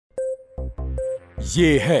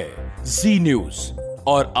ये है जी न्यूज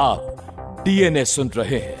और आप डीएनए सुन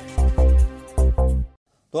रहे हैं।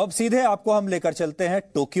 तो अब सीधे आपको हम लेकर चलते हैं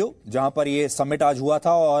टोक्यो, जहां पर ये समिट आज हुआ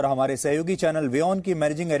था और हमारे सहयोगी चैनल WION की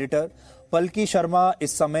मैनेजिंग एडिटर पलकी शर्मा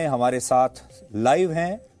इस समय हमारे साथ लाइव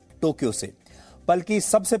हैं टोक्यो से। पलकी,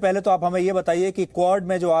 सबसे पहले तो आप हमें ये बताइए कि क्वाड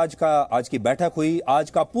में जो आज की बैठक हुई, आज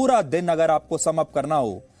का पूरा दिन अगर आपको सम अप करना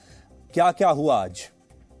हो, क्या क्या हुआ आज?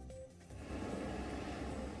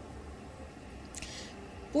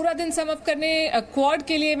 पूरा दिन सम अप करने क्वाड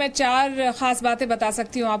के लिए मैं 4 खास बातें बता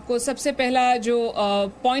सकती हूँ आपको। सबसे पहला जो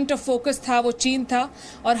पॉइंट ऑफ फोकस था वो चीन था,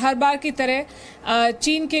 और हर बार की तरह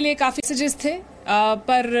चीन के लिए काफी मैसेजेस थे,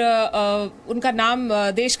 पर उनका नाम,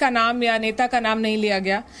 देश का नाम या नेता का नाम नहीं लिया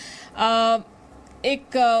गया।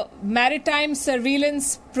 एक मैरीटाइम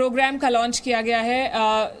सर्विलेंस प्रोग्राम का लॉन्च किया गया है।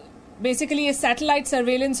 बेसिकली ये सैटेलाइट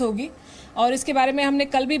सर्वेलेंस होगी, और इसके बारे में हमने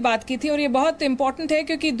कल भी बात की थी, और ये बहुत इंपॉर्टेंट है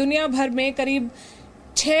क्योंकि दुनिया भर में करीब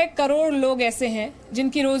 6 करोड़ लोग ऐसे हैं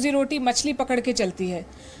जिनकी रोजी रोटी मछली पकड़ के चलती है।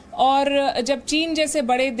 और जब चीन जैसे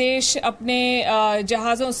बड़े देश अपने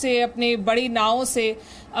जहाज़ों से, अपने बड़ी नावों से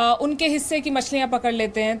उनके हिस्से की मछलियां पकड़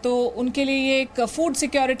लेते हैं, तो उनके लिए ये एक फूड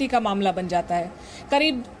सिक्योरिटी का मामला बन जाता है।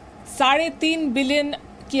 करीब 3.5 बिलियन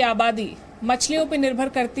की आबादी मछलियों पर निर्भर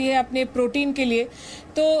करती है अपने प्रोटीन के लिए,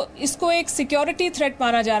 तो इसको एक सिक्योरिटी थ्रेट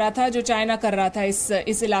माना जा रहा था जो चाइना कर रहा था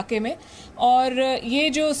इस इलाके में। और ये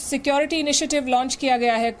जो सिक्योरिटी इनिशिएटिव लॉन्च किया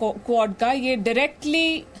गया है क्वाड का, ये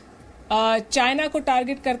डायरेक्टली चाइना को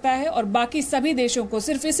टारगेट करता है और बाकी सभी देशों को,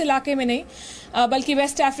 सिर्फ इस इलाके में नहीं बल्कि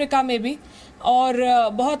वेस्ट अफ्रीका में भी, और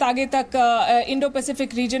बहुत आगे तक इंडो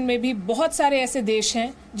पैसिफिक रीजन में भी बहुत सारे ऐसे देश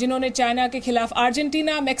हैं जिन्होंने चाइना के खिलाफ,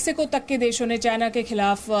 अर्जेंटीना, मेक्सिको तक के देशों ने चाइना के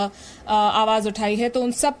खिलाफ आवाज उठाई है, तो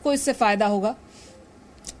उन सबको इससे फायदा होगा।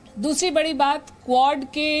 दूसरी बड़ी बात, क्वाड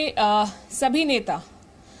के सभी नेता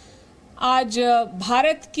आज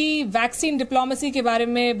भारत की वैक्सीन डिप्लोमेसी के बारे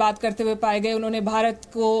में बात करते हुए पाए गए। उन्होंने भारत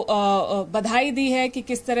को बधाई दी है कि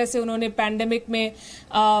किस तरह से उन्होंने पैंडेमिक में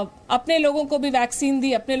अपने लोगों को भी वैक्सीन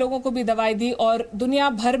दी, अपने लोगों को भी दवाई दी, और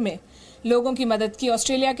दुनिया भर में लोगों की मदद की।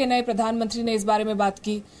 ऑस्ट्रेलिया के नए प्रधानमंत्री ने इस बारे में बात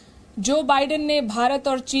की। जो बाइडेन ने भारत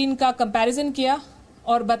और चीन का कंपैरिजन किया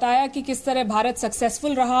और बताया कि किस तरह भारत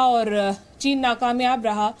सक्सेसफुल रहा और चीन नाकामयाब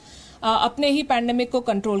रहा अपने ही पैंडेमिक को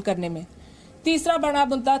कंट्रोल करने में। तीसरा बड़ा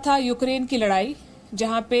मुद्दा था यूक्रेन की लड़ाई,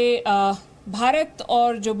 जहां पे भारत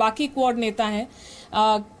और जो बाकी क्वाड नेता हैं,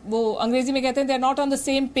 वो अंग्रेजी में कहते हैं they are not on the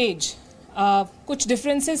same page. कुछ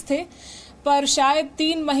डिफरेंसेस थे, पर शायद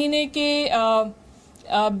 3 महीने के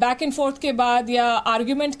बैक एंड फोर्थ के बाद या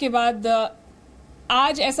आर्ग्यूमेंट के बाद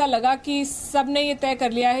आज ऐसा लगा कि सब ने ये तय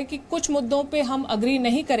कर लिया है कि कुछ मुद्दों पे हम अग्री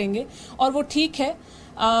नहीं करेंगे, और वो ठीक है,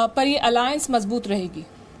 पर ये अलायंस मजबूत रहेगी।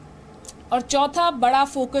 और चौथा बड़ा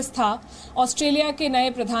फोकस था ऑस्ट्रेलिया के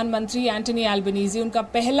नए प्रधानमंत्री एंटनी एल्बनीज़ी। उनका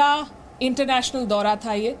पहला इंटरनेशनल दौरा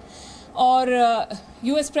था ये, और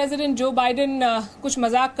यूएस प्रेसिडेंट जो बाइडेन कुछ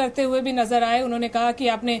मजाक करते हुए भी नजर आए। उन्होंने कहा कि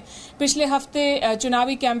आपने पिछले हफ्ते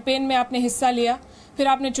चुनावी कैंपेन में आपने हिस्सा लिया, फिर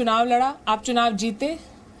आपने चुनाव लड़ा, आप चुनाव जीते,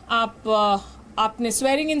 आपने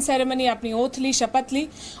स्वेरिंग इन सेरेमनी, अपनी ओथ ली, शपथ ली,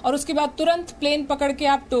 और उसके बाद तुरंत प्लेन पकड़ के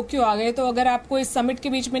आप टोक्यो आ गए। तो अगर आपको इस समिट के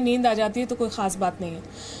बीच में नींद आ जाती है तो कोई खास बात नहीं है।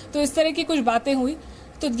 तो इस तरह की कुछ बातें हुई।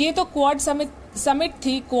 तो ये तो क्वाड समिट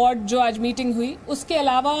थी, क्वाड जो आज मीटिंग हुई। उसके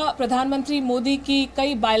अलावा प्रधानमंत्री मोदी की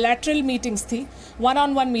कई बायलैटरल मीटिंग्स थी,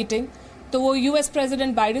 1-on-1 मीटिंग। तो वो यूएस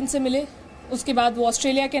प्रेसिडेंट बाइडेन से मिले, उसके बाद वो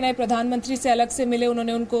ऑस्ट्रेलिया के नए प्रधानमंत्री से अलग से मिले,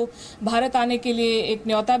 उन्होंने उनको भारत आने के लिए एक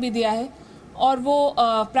न्योता भी दिया है, और वो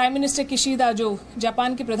प्राइम मिनिस्टर किशिदा जो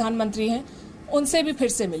जापान के प्रधानमंत्री हैं, उनसे भी फिर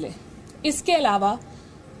से मिले। इसके अलावा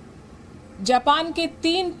जापान के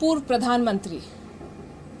 3 पूर्व प्रधानमंत्री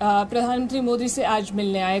मोदी से आज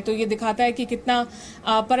मिलने आए। तो ये दिखाता है कि कितना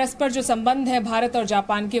परस्पर जो संबंध है भारत और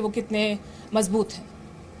जापान के, वो कितने मजबूत हैं।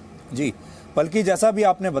 जी बल्कि जैसा भी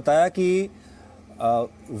आपने बताया कि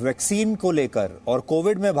वैक्सीन को लेकर और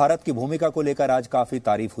कोविड में भारत की भूमिका को लेकर आज काफी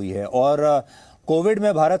तारीफ हुई है, और कोविड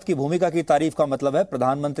में भारत की भूमिका की तारीफ का मतलब है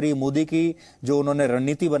प्रधानमंत्री मोदी की जो उन्होंने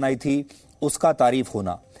रणनीति बनाई थी उसकी तारीफ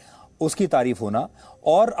होना।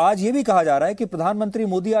 और आज ये भी कहा जा रहा है कि प्रधानमंत्री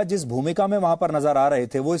मोदी आज जिस भूमिका में वहां पर नजर आ रहे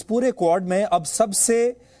थे, वो इस पूरे क्वाड में अब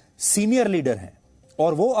सबसे सीनियर लीडर हैं,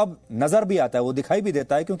 और वो अब नजर भी आता है, वो दिखाई भी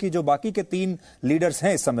देता है, क्योंकि जो बाकी के 3 लीडर्स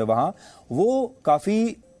हैं इस समय वहां, वो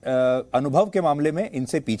काफी अनुभव के मामले में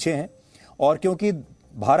इनसे पीछे हैं। और क्योंकि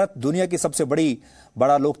भारत दुनिया की सबसे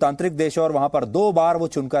बड़ा लोकतांत्रिक देश है और वहां पर 2 बार वो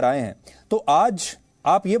चुनकर आए हैं, तो आज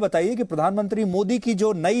आप ये बताइए कि प्रधानमंत्री मोदी की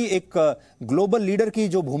जो नई एक ग्लोबल लीडर की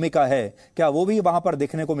जो भूमिका है, क्या वो भी वहां पर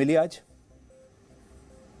देखने को मिली आज?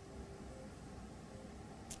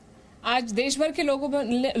 आज देश भर के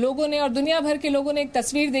लोगों ने और दुनिया भर के लोगों ने एक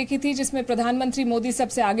तस्वीर देखी थी जिसमें प्रधानमंत्री मोदी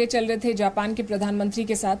सबसे आगे चल रहे थे जापान के प्रधानमंत्री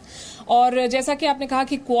के साथ। और जैसा कि आपने कहा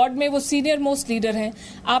कि क्वाड में वो सीनियर मोस्ट लीडर हैं।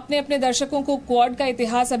 आपने अपने दर्शकों को क्वाड का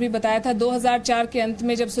इतिहास अभी बताया था। 2004 के अंत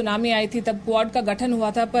में जब सुनामी आई थी तब क्वाड का गठन हुआ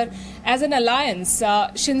था, पर as an alliance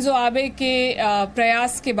Shinzo Abe के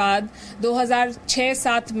प्रयास के बाद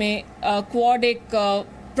 2006-07 में क्वाड एक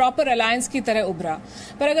प्रॉपर अलायंस की तरह उभरा।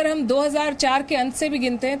 पर अगर हम 2004 के अंत से भी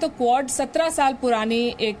गिनते हैं तो क्वाड 17 साल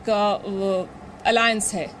पुरानी एक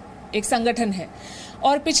अलायंस है, एक संगठन है।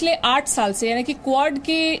 और पिछले 8 साल से, यानी कि क्वाड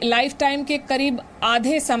की लाइफ टाइम के करीब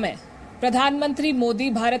आधे समय प्रधानमंत्री मोदी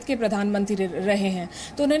भारत के प्रधानमंत्री रहे हैं।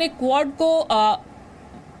 तो उन्होंने क्वाड को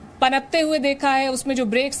पनपते हुए देखा है, उसमें जो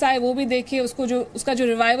ब्रेक्स आए वो भी देखे, उसका जो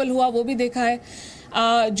रिवाइवल हुआ वो भी देखा है।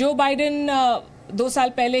 जो बाइडेन 2 साल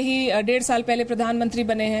पहले ही 1.5 साल पहले प्रधानमंत्री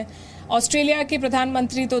बने हैं। ऑस्ट्रेलिया के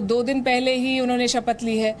प्रधानमंत्री तो 2 दिन पहले ही उन्होंने शपथ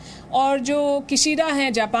ली है। और जो किशिडा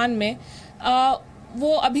हैं जापान में,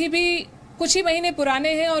 वो अभी भी कुछ ही महीने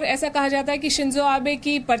पुराने हैं और ऐसा कहा जाता है कि शिंजो आबे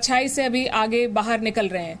की परछाई से अभी आगे बाहर निकल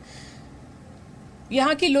रहे हैं।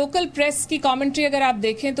 यहाँ की लोकल प्रेस की कमेंट्री अगर आप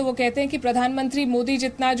देखें तो वो कहते हैं कि प्रधानमंत्री मोदी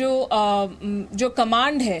जितना जो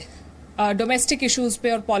कमांड है डोमेस्टिक इश्यूज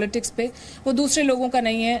पे और पॉलिटिक्स पे, वो दूसरे लोगों का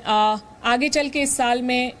नहीं है। आगे चल के इस साल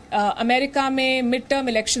में अमेरिका में मिड टर्म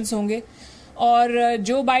इलेक्शंस होंगे और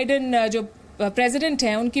जो बाइडेन जो प्रेसिडेंट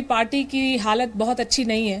हैं उनकी पार्टी की हालत बहुत अच्छी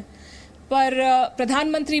नहीं है, पर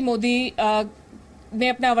प्रधानमंत्री मोदी ने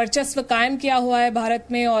अपना वर्चस्व कायम किया हुआ है भारत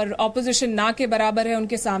में और ऑपोजिशन ना के बराबर है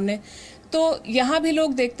उनके सामने। तो यहाँ भी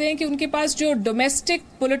लोग देखते हैं कि उनके पास जो डोमेस्टिक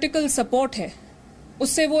पॉलिटिकल सपोर्ट है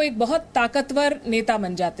उससे वो एक बहुत ताकतवर नेता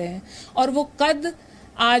बन जाते हैं। और वो कद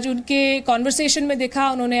आज उनके कॉन्वर्सेशन में दिखा।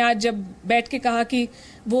 उन्होंने आज जब बैठ के कहा कि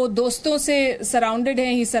वो दोस्तों से सराउंडेड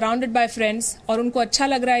हैं, ही सराउंडेड बाय फ्रेंड्स, और उनको अच्छा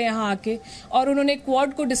लग रहा है यहाँ आके। और उन्होंने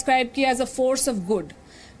क्वाड को डिस्क्राइब किया as a force of good.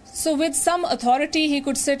 So with some authority he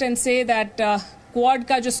could sit and say that quad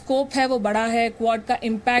का जो स्कोप है वो बड़ा है, क्वाड का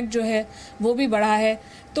इम्पैक्ट जो है वो भी बड़ा है।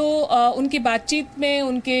 तो उनकी बातचीत में,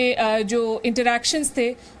 उनके जो इंटरैक्शंस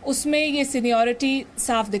थे उसमें ये सीनियरिटी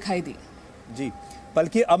साफ दिखाई दी। जी,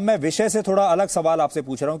 बल्कि अब मैं विषय से थोड़ा अलग सवाल आपसे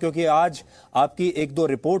पूछ रहा हूं, क्योंकि आज आपकी 1-2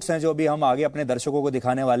 रिपोर्ट्स हैं जो अभी हम आगे अपने दर्शकों को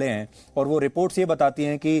दिखाने वाले हैं। और वो रिपोर्ट्स ये बताती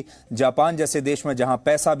हैं कि जापान जैसे देश में जहां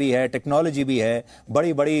पैसा भी है, टेक्नोलॉजी भी है,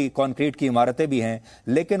 बड़ी बड़ी कंक्रीट की इमारतें भी हैं,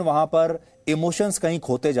 लेकिन वहां पर इमोशंस कहीं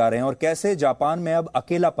खोते जा रहे हैं। और कैसे जापान में अब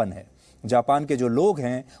अकेलापन है। जापान के जो लोग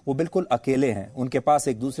हैं वो बिल्कुल अकेले हैं, उनके पास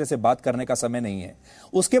एक दूसरे से बात करने का समय नहीं है।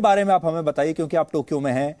 उसके बारे में आप हमें बताइए, क्योंकि आप टोक्यो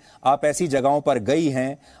में हैं, आप ऐसी जगहों पर गई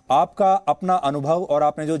हैं, आपका अपना अनुभव और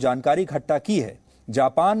आपने जो जानकारी इकट्ठा की है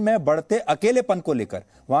जापान में बढ़ते अकेलेपन को लेकर,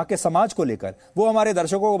 वहां के समाज को लेकर, वो हमारे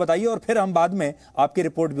दर्शकों को बताइए और फिर हम बाद में आपकी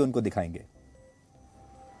रिपोर्ट भी उनको दिखाएंगे।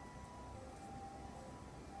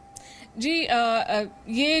 जी,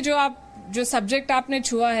 ये जो सब्जेक्ट आपने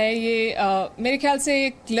छुआ है ये मेरे ख्याल से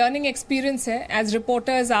एक लर्निंग एक्सपीरियंस है। एज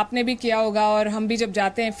रिपोर्टर्स आपने भी किया होगा और हम भी जब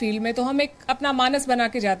जाते हैं फील्ड में तो हम एक अपना मानस बना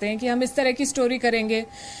के जाते हैं कि हम इस तरह की स्टोरी करेंगे,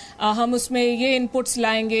 हम उसमें ये इनपुट्स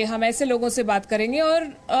लाएंगे, हम ऐसे लोगों से बात करेंगे और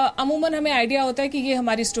अमूमन हमें आइडिया होता है कि ये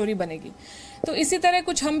हमारी स्टोरी बनेगी। तो इसी तरह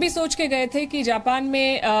कुछ हम भी सोच के गए थे कि जापान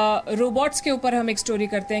में रोबोट्स के ऊपर हम एक स्टोरी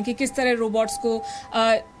करते हैं कि किस तरह रोबोट्स को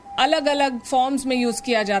अलग अलग फॉर्म्स में यूज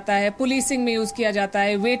किया जाता है, पुलिसिंग में यूज किया जाता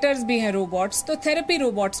है, वेटर्स भी हैं रोबोट्स, तो थेरेपी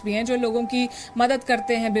रोबोट्स भी हैं जो लोगों की मदद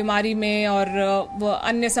करते हैं बीमारी में और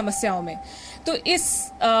अन्य समस्याओं में। तो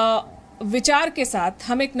इस विचार के साथ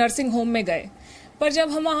हम एक नर्सिंग होम में गए, पर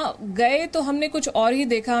जब हम वहाँ गए तो हमने कुछ और ही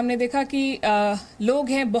देखा। हमने देखा कि लोग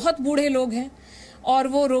हैं, बहुत बूढ़े लोग हैं और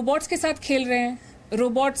वो रोबोट्स के साथ खेल रहे हैं,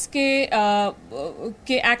 रोबोट्स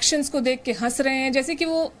के एक्शंस को देख के हंस रहे हैं जैसे कि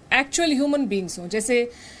वो एक्चुअल ह्यूमन बीइंग्स हों। जैसे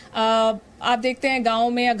आप देखते हैं गांव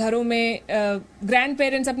में या घरों में ग्रैंड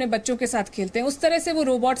पेरेंट्स अपने बच्चों के साथ खेलते हैं, उस तरह से वो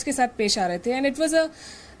रोबोट्स के साथ पेश आ रहे थे। And it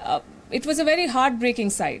was a very heart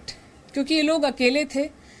breaking sight, क्योंकि ये लोग अकेले थे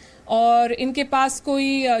और इनके पास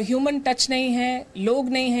कोई ह्यूमन टच नहीं है, लोग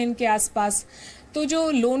नहीं हैं इनके आसपास। तो जो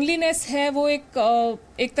लोनलीनेस है वो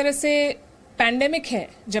एक तरह से पैंडेमिक है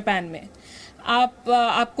जापान में।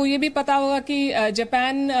 आपको ये भी पता होगा कि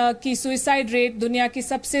जापान की सुइसाइड रेट दुनिया की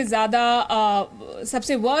सबसे ज़्यादा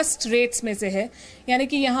सबसे वर्स्ट रेट्स में से है। यानी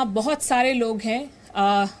कि यहाँ बहुत सारे लोग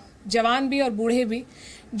हैं, जवान भी और बूढ़े भी,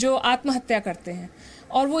 जो आत्महत्या करते हैं।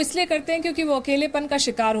 और वो इसलिए करते हैं क्योंकि वो अकेलेपन का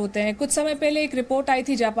शिकार होते हैं। कुछ समय पहले एक रिपोर्ट आई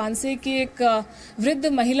थी जापान से कि एक वृद्ध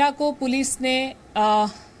महिला को पुलिस ने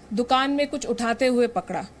दुकान में कुछ उठाते हुए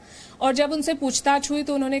पकड़ा और जब उनसे पूछताछ हुई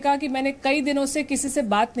तो उन्होंने कहा कि मैंने कई दिनों से किसी से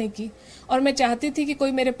बात नहीं की और मैं चाहती थी कि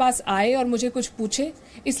कोई मेरे पास आए और मुझे कुछ पूछे,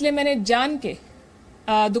 इसलिए मैंने जान के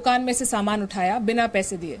दुकान में से सामान उठाया बिना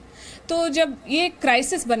पैसे दिए। तो जब ये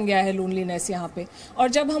क्राइसिस बन गया है लोनलीनेस यहाँ पे, और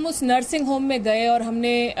जब हम उस नर्सिंग होम में गए और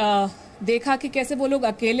हमने देखा कि कैसे वो लोग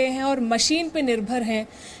अकेले हैं और मशीन पे निर्भर हैं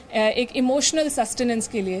एक इमोशनल सस्टेनेंस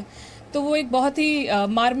के लिए, तो वो एक बहुत ही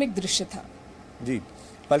मार्मिक दृश्य था। जी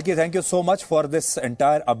Palki, thank you so much for this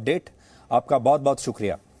entire update. आपका बहुत बहुत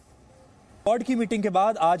शुक्रिया। क्वाड की मीटिंग के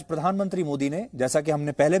बाद आज प्रधानमंत्री मोदी ने, जैसा कि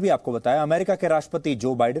हमने पहले भी आपको बताया, अमेरिका के राष्ट्रपति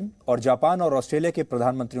जो बाइडेन और जापान और ऑस्ट्रेलिया के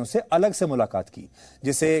प्रधानमंत्रियों से अलग से मुलाकात की,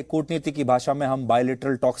 जिसे कूटनीति की भाषा में हम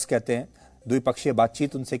बायलैटरल टॉक्स कहते हैं, द्विपक्षीय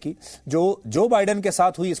बातचीत उनसे की। जो बाइडेन के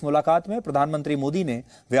साथ हुई इस मुलाकात में प्रधानमंत्री मोदी ने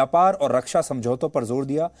व्यापार और रक्षा समझौतों पर जोर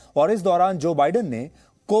दिया, और इस दौरान जो बाइडेन ने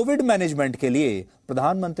कोविड मैनेजमेंट के लिए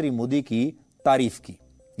प्रधानमंत्री मोदी की तारीफ की।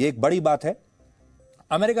 यह एक बड़ी बात है।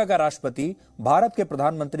 अमेरिका का राष्ट्रपति भारत के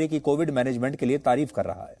प्रधानमंत्री की कोविड मैनेजमेंट के लिए तारीफ कर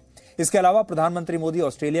रहा है। इसके अलावा प्रधानमंत्री मोदी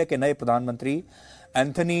ऑस्ट्रेलिया के नए प्रधानमंत्री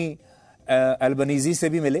एंथनी एल्बनीजी से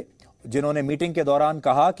भी मिले, जिन्होंने मीटिंग के दौरान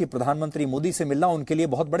कहा कि प्रधानमंत्री मोदी से मिलना उनके लिए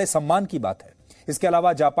बहुत बड़े सम्मान की बात है। इसके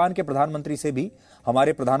अलावा जापान के प्रधानमंत्री से भी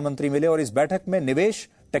हमारे प्रधानमंत्री मिले और इस बैठक में निवेश,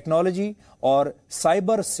 टेक्नोलॉजी और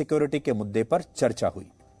साइबर सिक्योरिटी के मुद्दे पर चर्चा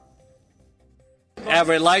हुई। Our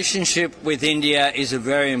relationship with India is a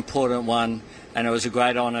very important one, and it was a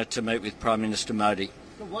great honour to meet with Prime Minister Modi.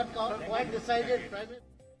 So why decided Prime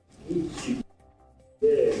Minister?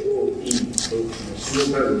 首脳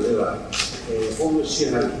会合では、法の支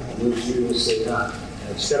配の重要性が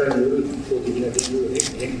力による一方的な現状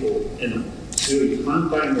変更への強い反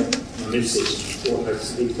対のメッセージを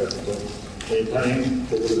発出できたこと、大変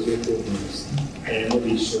心強く思います。モデ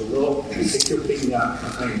ィ首相の積極的な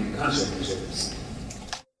関与に感謝申し上げます。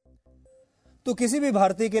तो किसी भी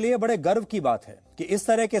भारतीय के लिए बड़े गर्व की बात है कि इस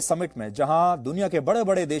तरह के समिट में, जहां दुनिया के बड़े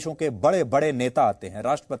बड़े देशों के बड़े बड़े नेता आते हैं,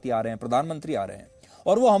 राष्ट्रपति आ रहे हैं, प्रधानमंत्री आ रहे हैं,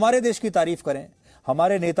 और वो हमारे देश की तारीफ करें,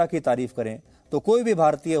 हमारे नेता की तारीफ करें, तो कोई भी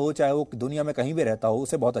भारतीय हो, चाहे वो दुनिया में कहीं भी रहता हो,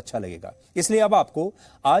 उसे बहुत अच्छा लगेगा। इसलिए अब आपको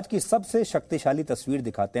आज की सबसे शक्तिशाली तस्वीर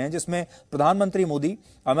दिखाते हैं, जिसमें प्रधानमंत्री मोदी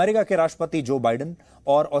अमेरिका के राष्ट्रपति जो बाइडेन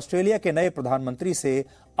और ऑस्ट्रेलिया के नए प्रधानमंत्री से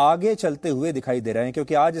आगे चलते हुए दिखाई दे रहे हैं,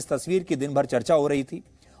 क्योंकि आज इस तस्वीर की दिन भर चर्चा हो रही थी,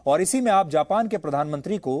 और इसी में आप जापान के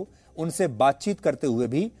प्रधानमंत्री को उनसे बातचीत करते हुए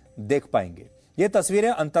भी देख पाएंगे। ये तस्वीरें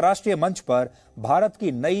अंतर्राष्ट्रीय मंच पर भारत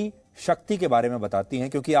की नई शक्ति के बारे में बताती हैं,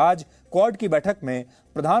 क्योंकि आज क्वाड की बैठक में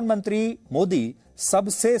प्रधानमंत्री मोदी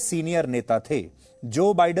सबसे सीनियर नेता थे।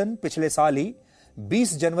 जो बाइडेन पिछले साल ही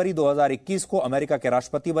 20 जनवरी 2021 को अमेरिका के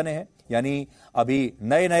राष्ट्रपति बने हैं, यानी अभी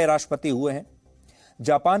नए नए राष्ट्रपति हुए हैं।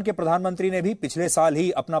 जापान के प्रधानमंत्री ने भी पिछले साल ही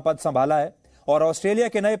अपना पद संभाला है, और ऑस्ट्रेलिया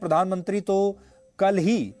के नए प्रधानमंत्री तो कल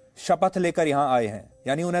ही शपथ लेकर यहां आए हैं,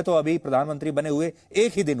 यानी उन्हें तो अभी प्रधानमंत्री बने हुए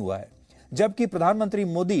एक ही दिन हुआ है। जबकि प्रधानमंत्री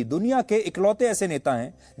मोदी दुनिया के इकलौते ऐसे नेता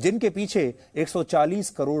हैं जिनके पीछे 140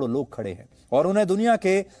 करोड़ लोग खड़े हैं, और उन्हें दुनिया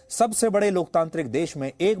के सबसे बड़े लोकतांत्रिक देश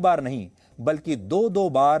में एक बार नहीं बल्कि दो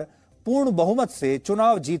बार पूर्ण बहुमत से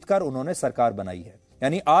चुनाव जीतकर उन्होंने सरकार बनाई है।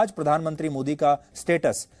 यानी आज प्रधानमंत्री मोदी का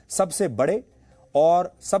स्टेटस सबसे बड़े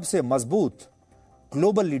और सबसे मजबूत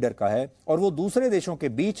ग्लोबल लीडर का है, और वो दूसरे देशों के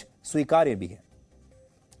बीच स्वीकार्य भी है।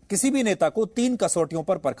 किसी भी नेता को 3 कसौटियों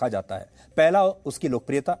पर परखा जाता है। पहला, उसकी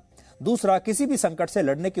लोकप्रियता, दूसरा, किसी भी संकट से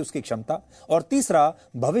लड़ने की उसकी क्षमता, और तीसरा,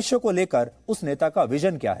 भविष्य को लेकर उस नेता का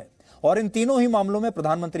विजन क्या है। और इन तीनों ही मामलों में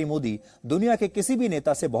प्रधानमंत्री मोदी दुनिया के किसी भी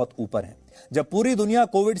नेता से बहुत ऊपर हैं। जब पूरी दुनिया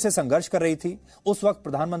कोविड से संघर्ष कर रही थी, उस वक्त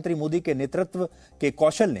प्रधानमंत्री मोदी के नेतृत्व के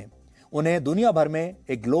कौशल ने उन्हें दुनिया भर में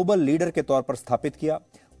एक ग्लोबल लीडर के तौर पर स्थापित किया।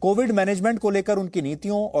 कोविड मैनेजमेंट को लेकर उनकी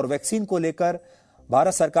नीतियों और वैक्सीन को लेकर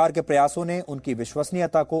भारत सरकार के प्रयासों ने उनकी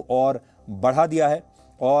विश्वसनीयता को और बढ़ा दिया है,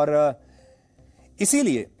 और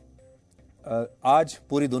इसीलिए आज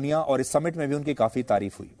पूरी दुनिया और इस समिट में भी उनकी काफी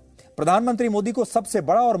तारीफ हुई। प्रधानमंत्री मोदी को सबसे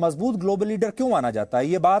बड़ा और मजबूत ग्लोबल लीडर क्यों माना जाता है,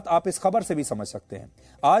 यह बात आप इस खबर से भी समझ सकते हैं।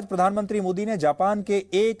 आज प्रधानमंत्री मोदी ने जापान के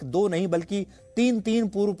 1-2 नहीं बल्कि 3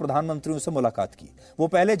 पूर्व प्रधानमंत्रियों से मुलाकात की। वो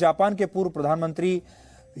पहले जापान के पूर्व प्रधानमंत्री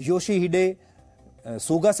योशिहिडे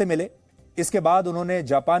सुगा से मिले। इसके बाद उन्होंने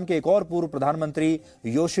जापान के एक और पूर्व प्रधानमंत्री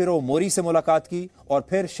योशिरो मोरी से मुलाकात की, और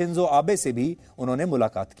फिर शिंजो आबे से भी उन्होंने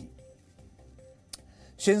मुलाकात की।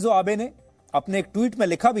 शिंजो आबे ने अपने एक ट्वीट में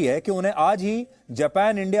लिखा भी है कि उन्हें आज ही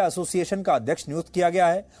जापान इंडिया एसोसिएशन का अध्यक्ष नियुक्त किया गया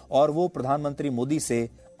है, और वो प्रधानमंत्री मोदी से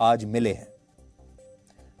आज मिले हैं।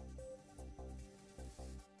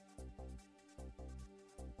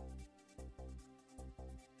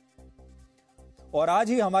 और आज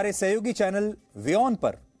ही हमारे सहयोगी चैनल वियॉन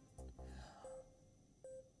पर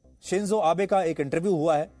शिंजो आबे का एक इंटरव्यू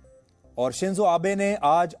हुआ है, और शिंजो आबे ने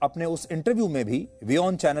आज अपने उस इंटरव्यू में भी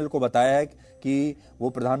वियॉन चैनल को बताया है कि वो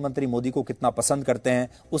प्रधानमंत्री मोदी को कितना पसंद करते हैं।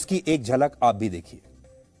 उसकी एक झलक आप भी देखिए।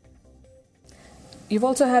 You've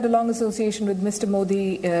also had a long association with Mr.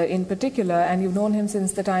 Modi in particular, and you've known him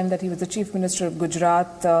since the time that he was the Chief Minister of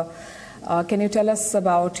Gujarat. Can you tell us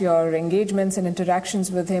about your engagements and interactions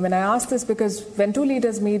with him? And I ask this because when two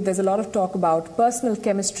leaders meet, there's a lot of talk about personal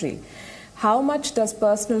chemistry. How much does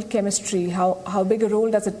personal chemistry, how big a role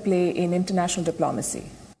does it play in international diplomacy?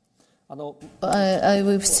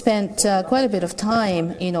 We've spent quite a bit of time,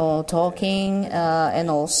 talking and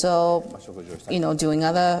also, doing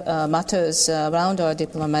other matters around our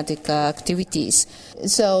diplomatic activities.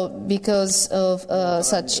 So because of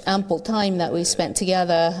such ample time that we spent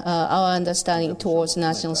together, our understanding towards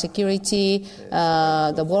national security,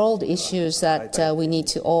 the world issues that we need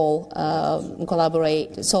to all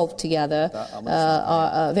collaborate, solve together,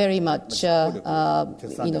 are very much,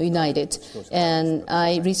 united. And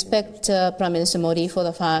I respect Prime Minister Modi for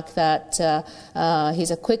the fact that he's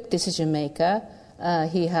a quick decision maker.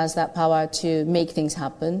 He has that power to make things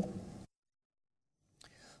happen.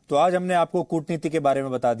 तो आज हमने आपको कूटनीति के बारे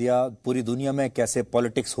में बता दिया, पूरी दुनिया में कैसे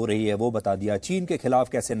पॉलिटिक्स हो रही है वो बता दिया, चीन के खिलाफ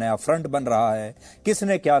कैसे नया फ्रंट बन रहा है,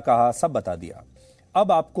 किसने क्या कहा, सब बता दिया।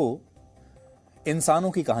 अब आपको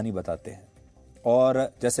इंसानों की कहानी बताते हैं। और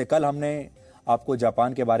जैसे कल हमने आपको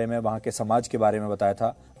जापान के बारे में, वहां के समाज के बारे में बताया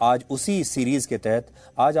था, आज उसी सीरीज के तहत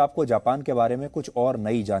आज आपको जापान के बारे में कुछ और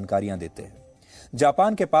नई जानकारियां देते हैं।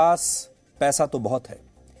 जापान के पास पैसा तो बहुत है,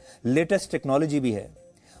 लेटेस्ट टेक्नोलॉजी भी है,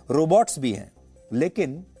 रोबोट्स भी हैं,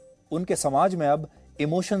 लेकिन उनके समाज में अब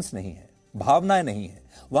इमोशंस नहीं है, भावनाएं नहीं है।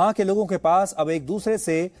 वहां के लोगों के पास अब एक दूसरे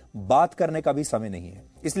से बात करने का भी समय नहीं है।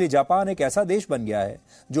 इसलिए जापान एक ऐसा देश बन गया है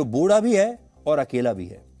जो बूढ़ा भी है और अकेला भी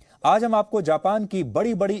है। आज हम आपको जापान की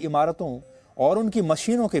बड़ी बड़ी इमारतों और उनकी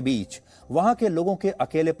मशीनों के बीच वहां के लोगों के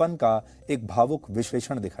अकेलेपन का एक भावुक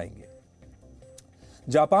विश्लेषण दिखाएंगे।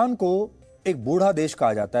 जापान को एक बूढ़ा देश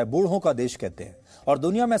कहा जाता है, बूढ़ों का देश कहते हैं, और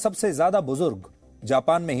दुनिया में सबसे ज्यादा बुजुर्ग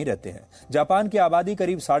जापान में ही रहते हैं। जापान की आबादी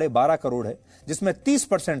करीब 12.5 करोड़ है, जिसमें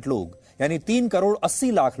 30% लोग यानी 3 करोड़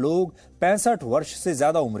 80 लाख लोग 65 वर्ष से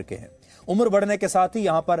ज्यादा उम्र के हैं। उम्र बढ़ने के साथ ही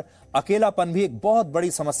यहां पर अकेलापन भी एक बहुत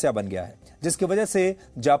बड़ी समस्या बन गया है, जिसकी वजह से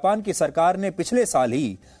जापान की सरकार ने पिछले साल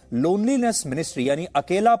ही लोनलीनेस मिनिस्ट्री यानी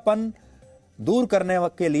अकेलापन दूर करने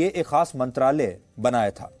के लिए एक खास मंत्रालय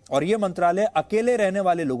बनाया था। और यह मंत्रालय अकेले रहने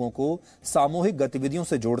वाले लोगों को सामूहिक गतिविधियों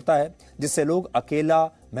से जोड़ता है, जिससे लोग अकेला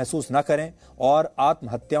महसूस न करें और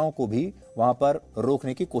आत्महत्याओं को भी वहां पर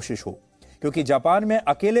रोकने की कोशिश हो, क्योंकि जापान में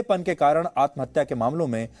अकेलेपन के कारण आत्महत्या के मामलों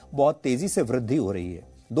में बहुत तेजी से वृद्धि हो रही है।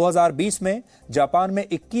 2020 में जापान में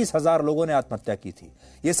 21,000 लोगों ने आत्महत्या की थी।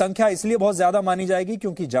 यह संख्या इसलिए बहुत ज्यादा मानी जाएगी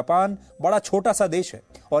क्योंकि जापान बड़ा छोटा सा देश है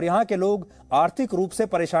और यहां के लोग आर्थिक रूप से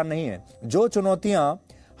परेशान नहीं हैं। जो चुनौतियां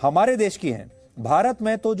हमारे देश की हैं, भारत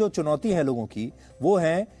में तो जो चुनौती है लोगों की वो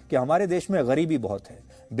है कि हमारे देश में गरीबी बहुत है,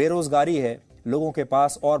 बेरोजगारी है, लोगों के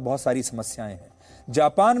पास और बहुत सारी समस्याएं हैं।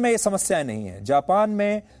 जापान में ये समस्याएं नहीं है। जापान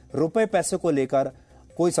में रुपए पैसे को लेकर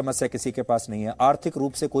कोई समस्या किसी के पास नहीं है, आर्थिक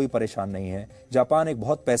रूप से कोई परेशान नहीं है। जापान एक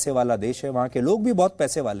बहुत पैसे वाला देश है, वहां के लोग भी बहुत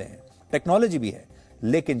पैसे वाले हैं, टेक्नोलॉजी भी है,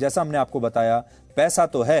 लेकिन जैसा हमने आपको बताया, पैसा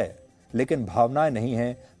तो है लेकिन भावनाएं नहीं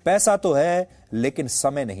है, पैसा तो है लेकिन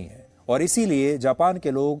समय नहीं है। और इसीलिए जापान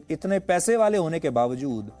के लोग इतने पैसे वाले होने के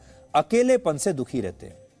बावजूद अकेलेपन से दुखी रहते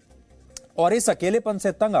हैं। और इस अकेलेपन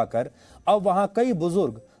से तंग आकर अब वहां कई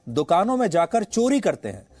बुजुर्ग दुकानों में जाकर चोरी करते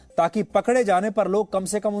हैं ताकि पकड़े जाने पर लोग कम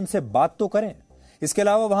से कम उनसे बात तो करें। इसके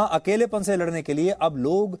अलावा वहां अकेलेपन से लड़ने के लिए अब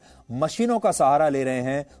लोग मशीनों का सहारा ले रहे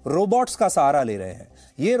हैं, रोबोट्स का सहारा ले रहे हैं।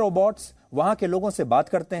 ये रोबोट्स वहां के लोगों से बात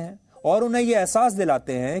करते हैं और उन्हें यह एहसास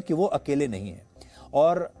दिलाते हैं कि वो अकेले नहीं हैं।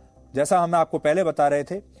 और जैसा हम आपको पहले बता रहे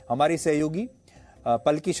थे, हमारी सहयोगी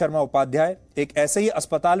पलकी शर्मा उपाध्याय एक ऐसे ही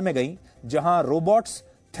अस्पताल में गई जहां रोबोट्स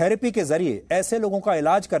थेरेपी के जरिए ऐसे लोगों का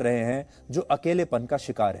इलाज कर रहे हैं जो अकेलेपन का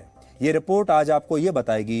शिकार है। ये रिपोर्ट आज आपको ये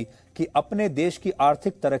बताएगी कि अपने देश की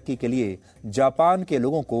आर्थिक तरक्की के लिए जापान के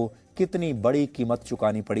लोगों को कितनी बड़ी कीमत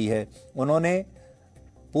चुकानी पड़ी है। उन्होंने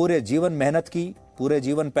पूरे जीवन मेहनत की, पूरे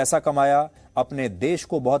जीवन पैसा कमाया, अपने देश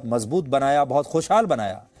को बहुत मजबूत बनाया, बहुत खुशहाल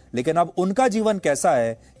बनाया, लेकिन अब उनका जीवन कैसा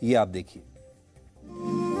है ये आप देखिए।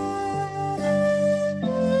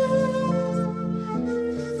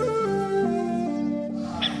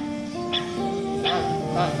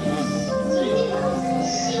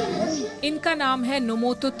 इनका नाम है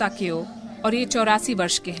नोमोतो ताकेओ और ये 84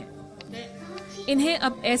 वर्ष के हैं। इन्हें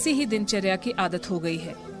अब ऐसी ही दिनचर्या की आदत हो गई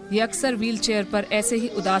है। ये अक्सर व्हीलचेयर पर ऐसे ही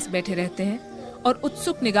उदास बैठे रहते हैं और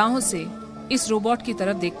उत्सुक निगाहों से इस रोबोट की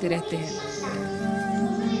तरफ देखते रहते हैं।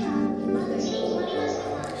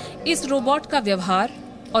 इस रोबोट का व्यवहार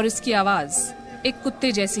और इसकी आवाज एक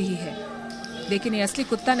कुत्ते जैसी ही है, लेकिन ये असली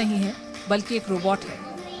कुत्ता नहीं है बल्कि एक रोबोट है।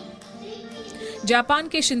 जापान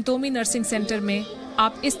के शिंतोमी नर्सिंग सेंटर में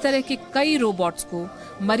आप इस तरह के कई रोबोट्स को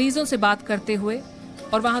मरीजों से बात करते हुए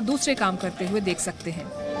और वहां दूसरे काम करते हुए देख सकते हैं।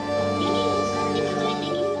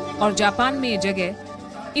 और जापान में ये जगह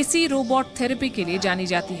इसी रोबोट थेरेपी के लिए जानी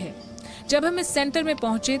जाती है। जब हम इस सेंटर में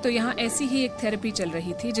पहुंचे तो यहाँ ऐसी ही एक थेरेपी चल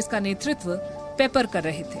रही थी जिसका नेतृत्व पेपर कर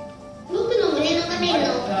रहे थे।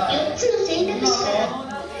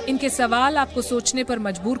 इनके सवाल आपको सोचने पर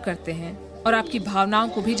मजबूर करते हैं और आपकी भावनाओं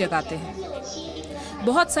को भी जगाते हैं।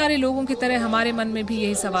 बहुत सारे लोगों की तरह हमारे मन में भी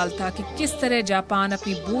यही सवाल था कि किस तरह जापान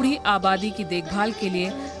अपनी बूढ़ी आबादी की देखभाल के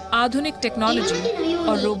लिए आधुनिक टेक्नोलॉजी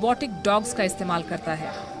और रोबोटिक डॉग्स का इस्तेमाल करता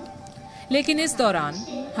है। लेकिन इस दौरान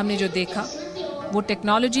हमने जो देखा वो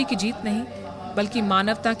टेक्नोलॉजी की जीत नहीं बल्कि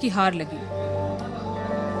मानवता की हार लगी।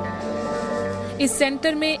 इस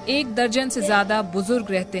सेंटर में 1 दर्जन से ज्यादा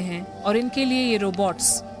बुजुर्ग रहते हैं और इनके लिए ये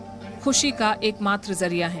रोबोट्स खुशी का एकमात्र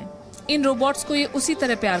जरिया हैं। इन रोबोट्स को ये उसी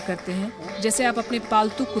तरह प्यार करते हैं जैसे आप अपने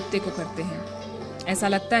पालतू कुत्ते को करते हैं। ऐसा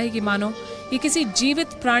लगता है कि मानो ये किसी जीवित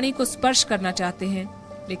प्राणी को स्पर्श करना चाहते हैं,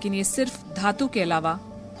 लेकिन ये सिर्फ धातु के अलावा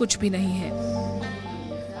कुछ भी नहीं है।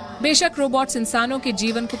 बेशक रोबोट्स इंसानों के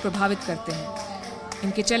जीवन को प्रभावित करते हैं।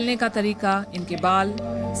 इनके चलने का तरीका, इनके बाल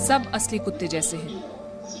सब असली कुत्ते जैसे हैं,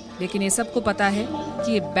 लेकिन ये सबको पता है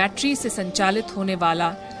कि ये बैटरी से संचालित होने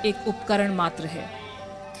वाला एक उपकरण मात्र है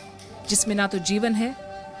जिसमें ना तो जीवन है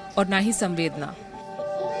और ना ही संवेदना।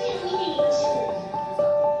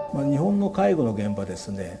 日本の介護の現場です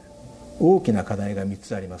ね、大きな課題が3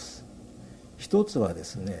つあります。1つはで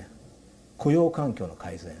すね、雇用環境の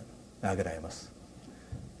改善が挙げられます。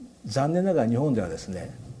残念ながら日本ではです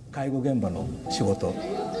ね、介護現場の仕事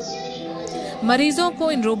मरीजों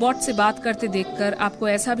को इन रोबोट से बात करते देखकर आपको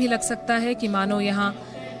ऐसा भी लग सकता है कि मानो यहाँ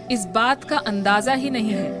इस बात का अंदाजा ही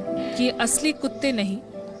नहीं है कि ये असली कुत्ते नहीं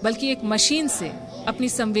बल्कि एक मशीन से अपनी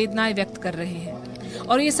संवेदनाएं व्यक्त कर रहे हैं।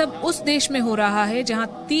 और ये सब उस देश में हो रहा है जहाँ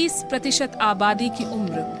 30% आबादी की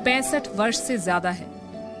उम्र 65 वर्ष से ज्यादा है।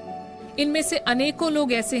 इनमें से अनेकों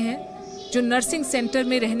लोग ऐसे हैं जो नर्सिंग सेंटर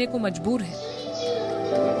में रहने को मजबूर हैं।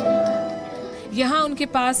 यहाँ उनके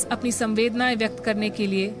पास अपनी संवेदनाएं व्यक्त करने के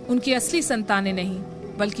लिए उनकी असली संतानें नहीं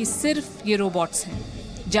बल्कि सिर्फ ये रोबोट्स हैं।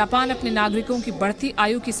 जापान अपने नागरिकों की बढ़ती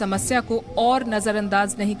आयु की समस्या को और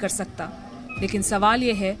नजरअंदाज नहीं कर सकता, लेकिन सवाल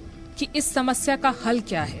ये है कि इस समस्या का हल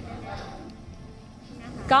क्या है।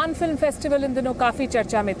 कान फिल्म फेस्टिवल इन दिनों काफी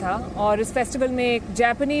चर्चा में था और इस फेस्टिवल में एक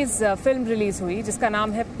जापानीज फिल्म रिलीज हुई जिसका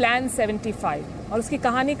नाम है प्लान 75 और उसकी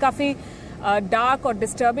कहानी काफी डार्क और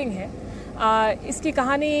डिस्टर्बिंग है। इसकी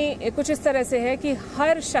कहानी कुछ इस तरह से है कि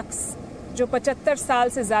हर शख्स जो 75 साल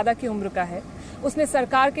से ज़्यादा की उम्र का है उसने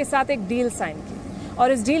सरकार के साथ एक डील साइन की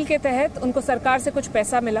और इस डील के तहत उनको सरकार से कुछ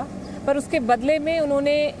पैसा मिला, पर उसके बदले में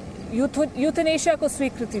उन्होंने यूथनेशिया को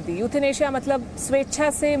स्वीकृति दी। यूथनेशिया मतलब स्वेच्छा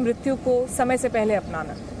से मृत्यु को समय से पहले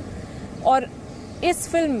अपनाना। और इस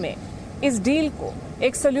फिल्म में इस डील को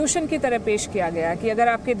एक सोल्यूशन की तरह पेश किया गया कि अगर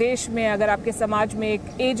आपके देश में, अगर आपके समाज में एक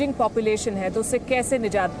एजिंग पॉपुलेशन है तो उससे कैसे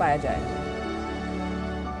निजात पाया जाए।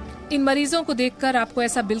 इन मरीजों को देखकर आपको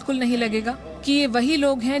ऐसा बिल्कुल नहीं लगेगा कि ये वही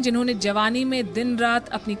लोग हैं जिन्होंने जवानी में दिन रात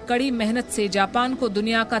अपनी कड़ी मेहनत से जापान को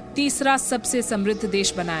दुनिया का 3रा सबसे समृद्ध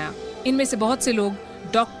देश बनाया। इनमें से बहुत से लोग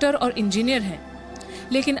डॉक्टर और इंजीनियर हैं,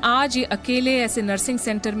 लेकिन आज ये अकेले ऐसे नर्सिंग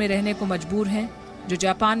सेंटर में रहने को मजबूर हैं जो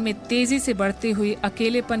जापान में तेजी से बढ़ती हुई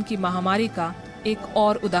अकेलेपन की महामारी का एक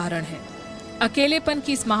और उदाहरण है। अकेलेपन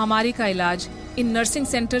की इस महामारी का इलाज इन नर्सिंग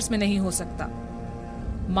सेंटर्स में नहीं हो सकता।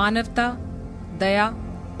 मानवता, दया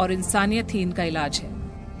और इंसानियत ही इनका इलाज है।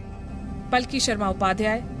 पलकी शर्मा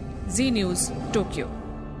उपाध्याय, जी न्यूज़, टोक्यो।